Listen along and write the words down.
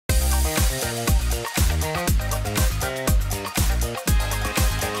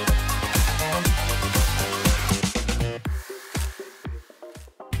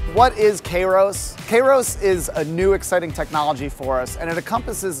What is KAIROS? KAIROS is a new exciting technology for us, and it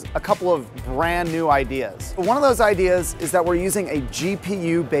encompasses a couple of brand new ideas. One of those ideas is that we're using a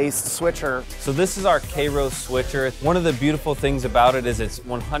GPU-based switcher. So this is our KAIROS switcher. One of the beautiful things about it is it's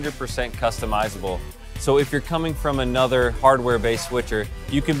 100% customizable. So if you're coming from another hardware-based switcher,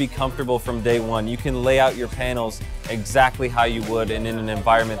 you can be comfortable from day one. You can lay out your panels exactly how you would and in an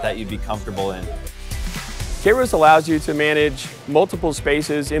environment that you'd be comfortable in. KAIROS allows you to manage multiple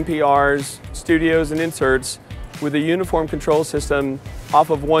spaces, NPRs, studios, and inserts with a uniform control system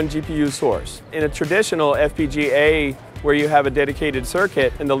off of one GPU source. In a traditional FPGA, where you have a dedicated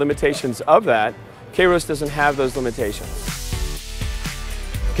circuit and the limitations of that, KAIROS doesn't have those limitations.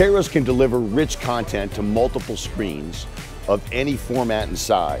 KAIROS can deliver rich content to multiple screens of any format and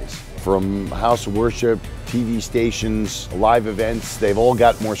size. From house of worship, TV stations, live events, they've all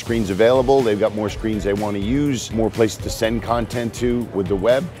got more screens available. They've got more screens they want to use, more places to send content to with the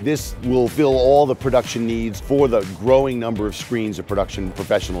web. This will fill all the production needs for the growing number of screens that production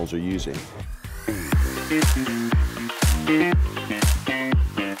professionals are using.